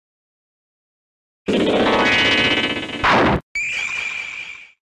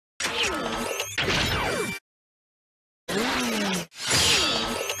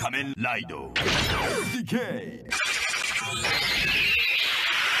仮面ライド DK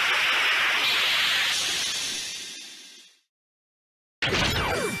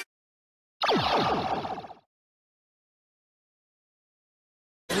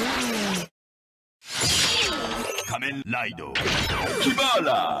仮面ライドキバー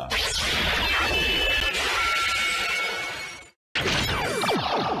ラ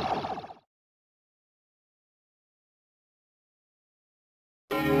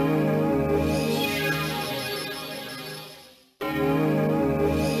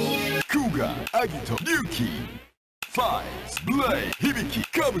クーガアギトリュウキファイズブレイ響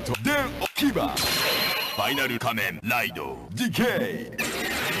きカブトデンオキバファイナル仮面ライド DK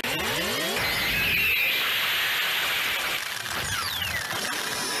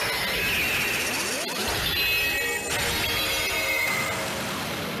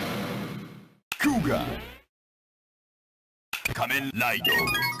クーガ仮面ライド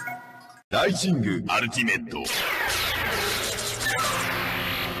ライジングアルティメット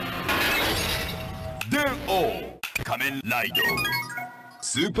デンオ仮面ライド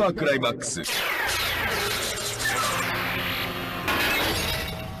スーパークライマックス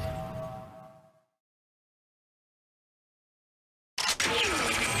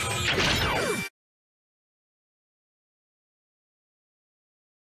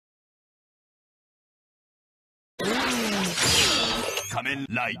仮面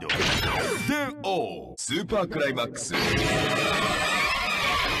ライドデンオスーパークライマックス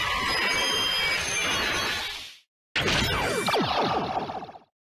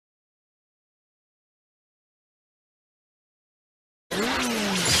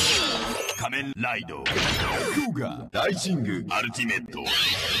仮面ライドクーガライジングアルティメット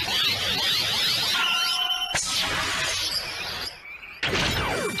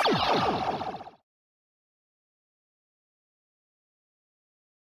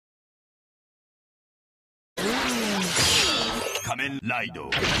仮面ライド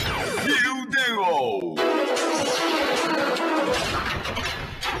ヒルデンオ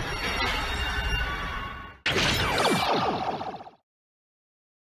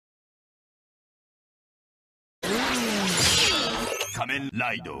仮面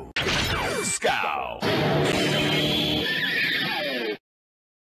ライドスカウ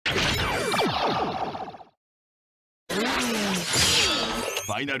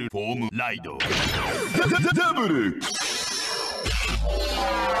ファイナルフォームライドダブル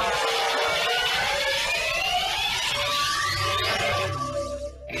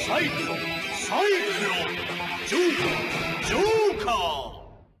サイクロンジョーカー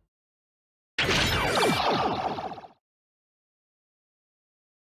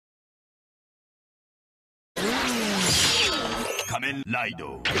仮面ライ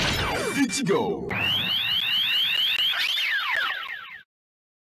ド1号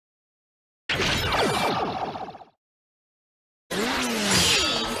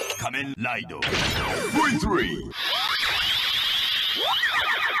仮面ライド V3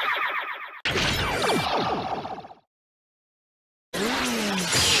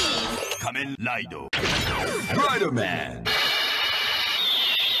 仮面ライドライドマン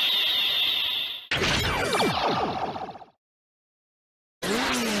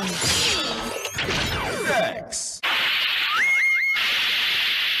X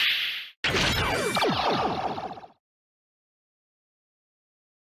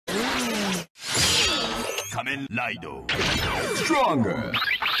仮面ライド Stronger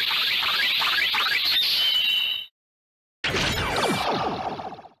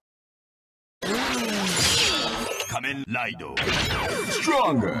仮面ライド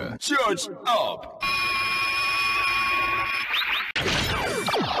Stronger Charge Up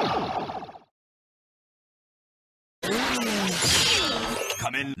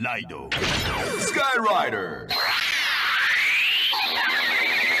仮面ライド Skyrider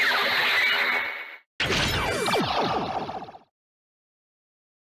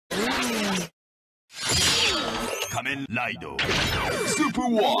仮面ライドスーパ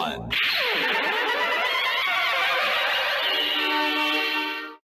ーワン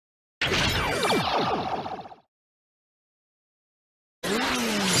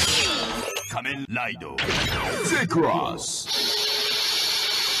仮面ライドゼクロス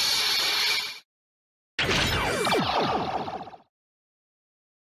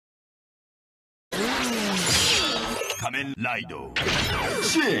仮面ライド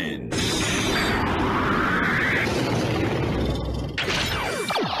シン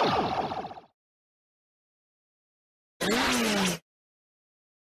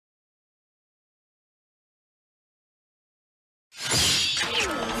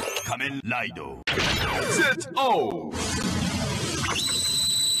仮面ライド ZO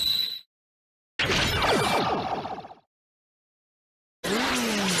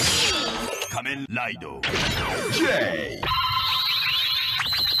仮面ライド J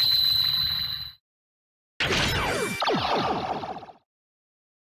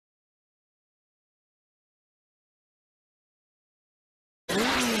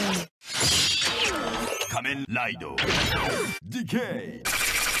仮面ライド DK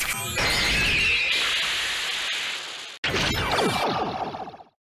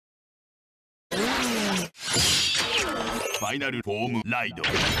ファイナルフォームライド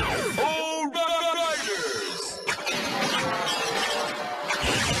All Riders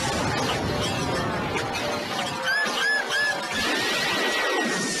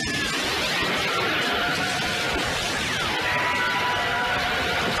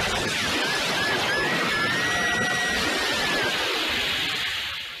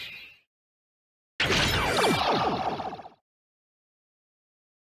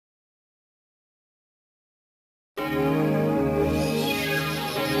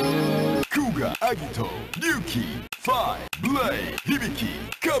アギト、龍騎、ファイ、ブレイ、響き、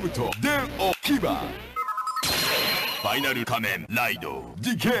カブト、電王、牙ファイナル仮面ライド、デ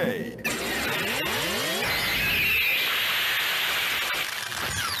ィケイ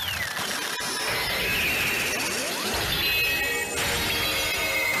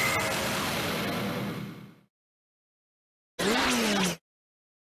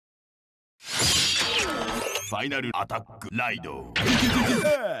ファイナルアタックライド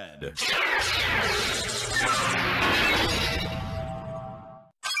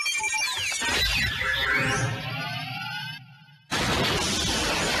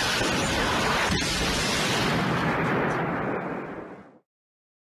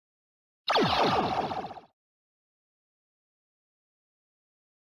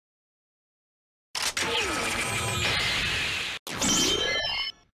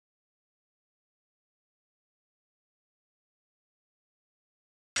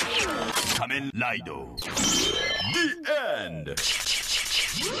仮面ライド The End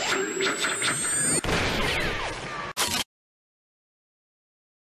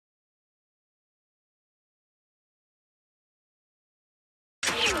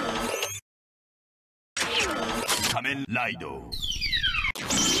仮面ライド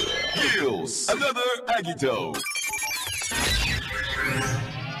Heals Another Agito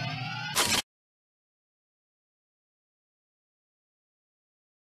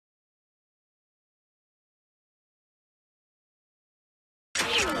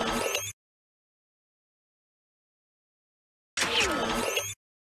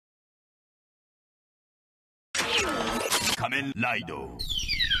仮面ライド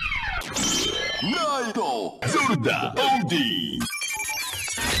ライドゾルダ OD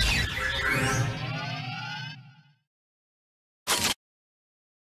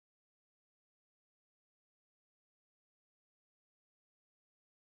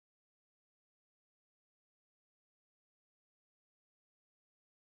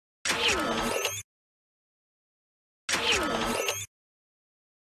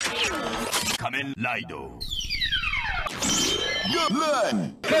仮面ライドラ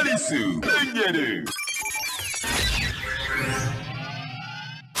ンカリスレンゲル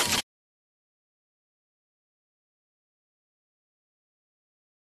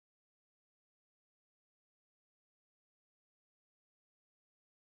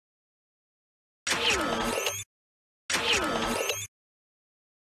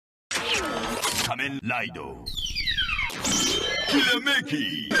仮面ライドきらめ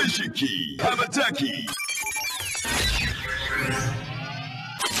き景色羽ばたき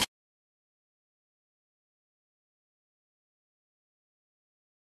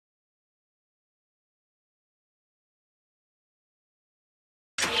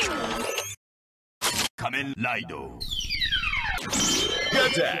仮面ライドガ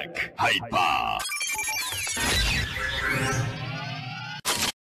タックハイパー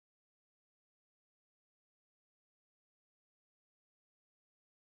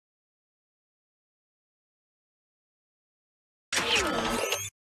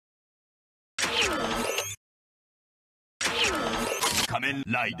仮面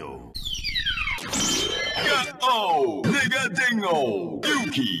ライドガオーネガデンゴ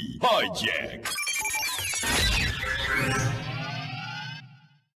勇気ハイジャック